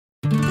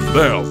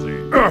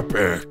Sp4zie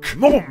epic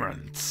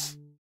moments.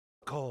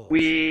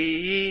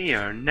 We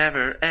are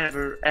never,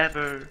 ever,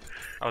 ever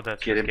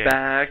getting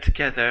back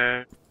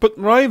together. But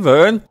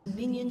Raven,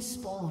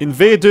 in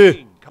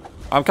V2.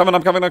 I'm coming.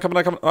 Not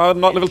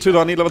level 2 though,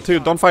 I need level 2.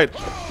 Don't fight.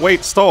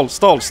 Wait, stall.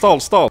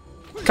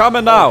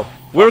 Coming now.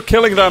 We're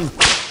killing them.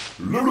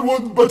 Level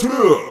 1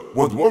 Battelu,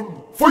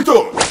 1-1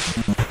 fighter!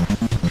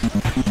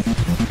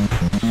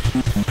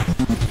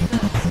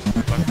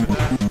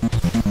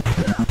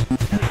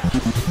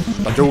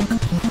 A joke.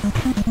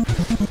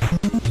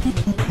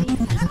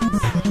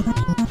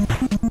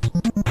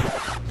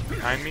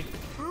 Behind me?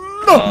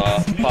 No!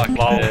 Fuck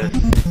this.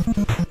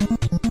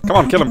 Come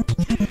on, kill him.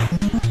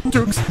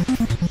 Jukes.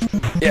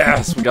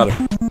 Yes, we got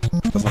him.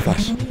 That's my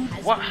flash.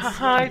 What?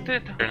 I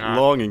did.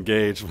 Long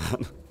engage,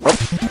 man.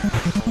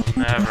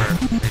 Never.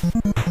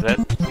 That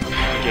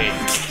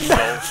game so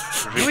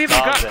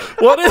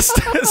retarded. What is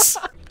this?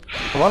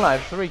 Come on, I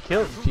have 3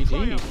 kills.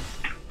 GG.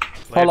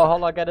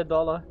 Holla, get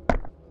 $1.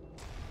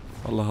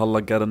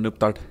 Holla, get a noob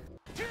dart.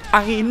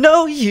 I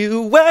know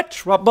you were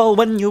trouble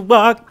when you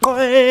walked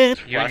in.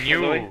 You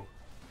knew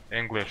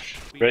English.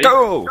 Ready?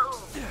 Go!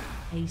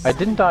 I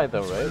didn't die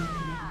though, right?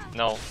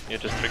 No, you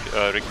just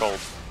recalled.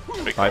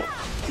 Right.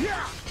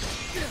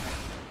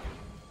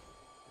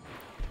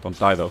 Don't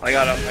die though. I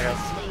got him.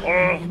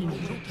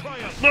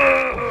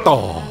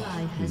 Oh,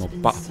 no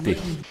body.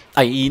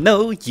 I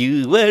know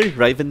you were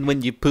Raven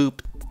when you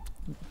pooped.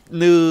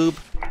 Noob.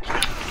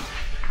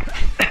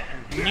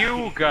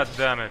 Knew,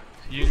 goddammit.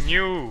 You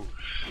knew.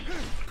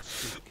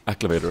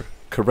 Acclimator.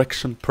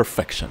 Correction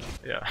perfection.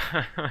 Yeah.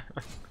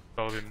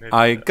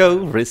 I go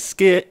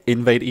risky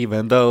invade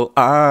even though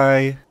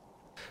I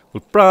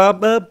will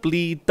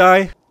probably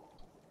die.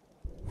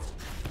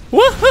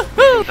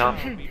 Woohoo!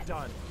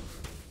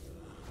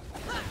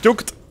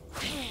 Juked.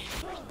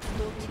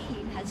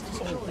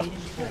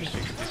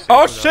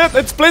 Oh shit!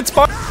 It splits.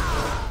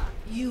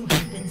 You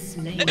have been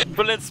slain.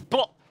 Bullet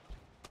spot.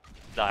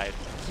 Died.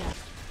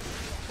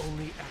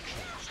 Only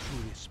actions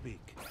truly speak.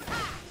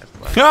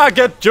 Ah,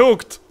 get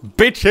juked,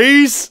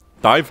 bitches!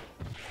 Dive.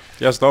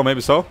 Yes, no,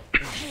 maybe so.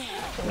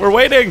 We're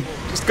waiting.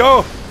 Just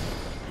go.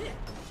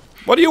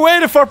 What are you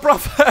waiting for,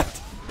 Prophet?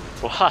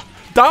 What?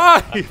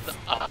 Dive!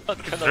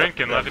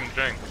 Drinking, let him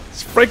drink.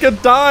 Just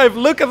freaking dive.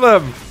 Look at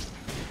them.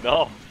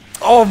 No.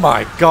 Oh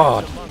my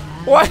god.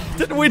 Why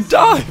didn't we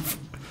dive?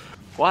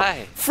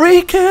 Why?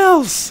 3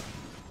 kills.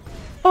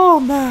 Oh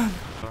man.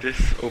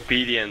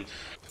 Disobedience.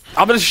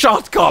 I'm a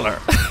shot caller.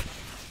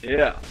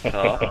 Yeah.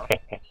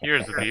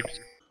 Here's the beeps.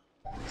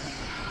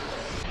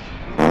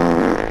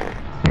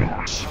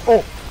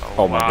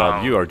 Oh my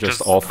god, you are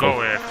just awful. Go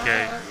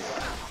AFK.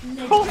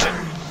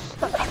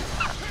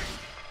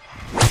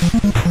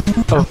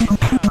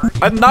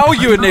 And now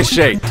you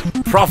initiate.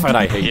 Prophet,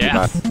 I hate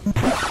Yes. you,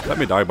 man. Let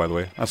me die, by the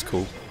way. That's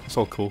cool. It's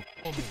all cool.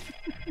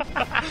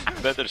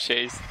 Better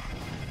chase.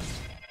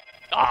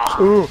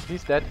 Ooh,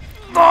 he's dead.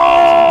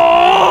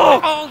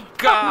 Oh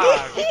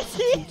god!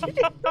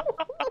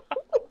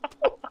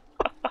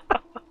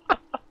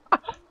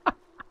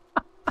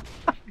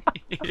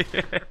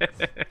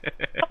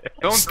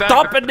 Don't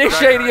Stop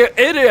initiating, you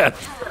idiot!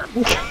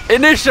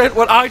 Initiate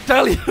what I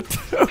tell you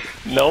to.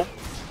 Nope.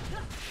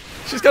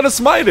 She's gonna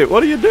smite it.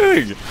 What are you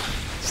doing?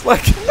 It's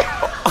like,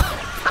 oh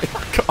my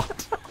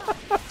god.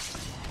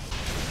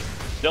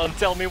 Don't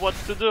tell me what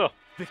to do.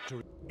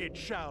 Victory, it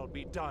shall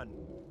be done.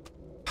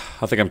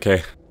 I think I'm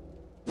K.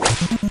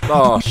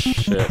 Oh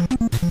shit.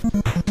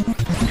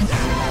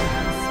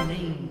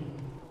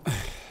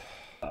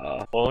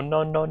 Oh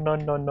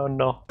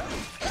no.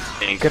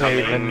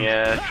 Incoming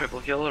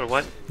triple kill or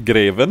what?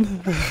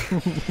 Graven.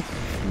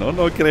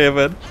 No,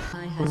 Graven.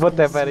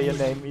 Whatever your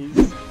name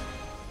is.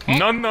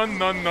 No,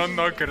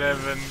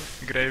 Graven.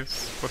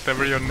 Graves.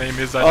 Whatever your name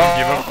is, I don't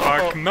give a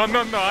fuck. No,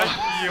 I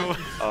kill.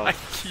 I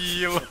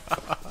kill.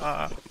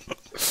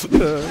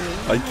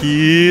 I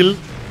kill.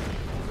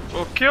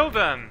 Well, kill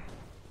then.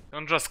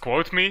 Don't just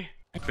quote me.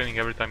 Spinning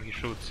every time he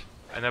shoots.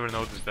 I never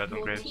noticed that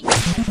on Graves.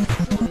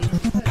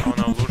 Oh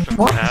no, Lucian's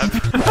mad.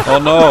 Oh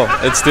no,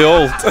 it's the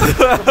ult.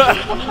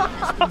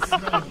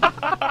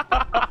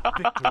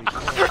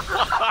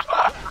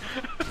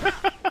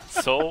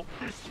 So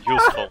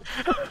useful.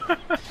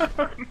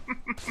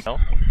 No?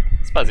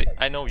 Sp4zie,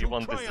 I know you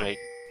want this raid.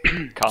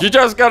 Come. You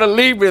just gotta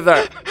leave me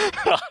there.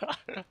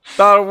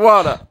 Don't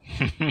wanna.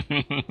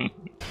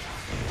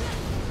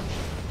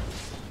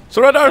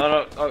 Surrender!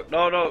 No.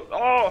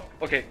 Oh,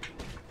 okay.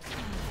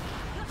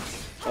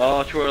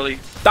 Oh, too early.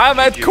 Damn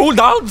it,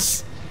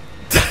 cooldowns!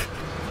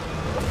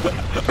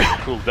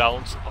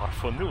 Cooldowns are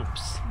for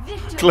noobs.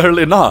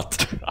 Clearly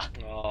not.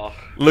 Oh.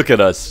 Look at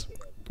us.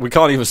 We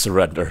can't even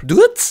surrender.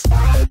 Do it!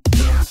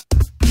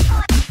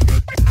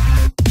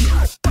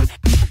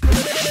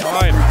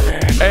 9,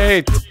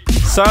 8,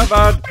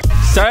 7,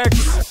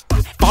 6,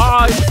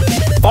 5,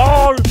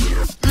 4,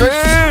 3,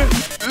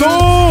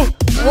 2,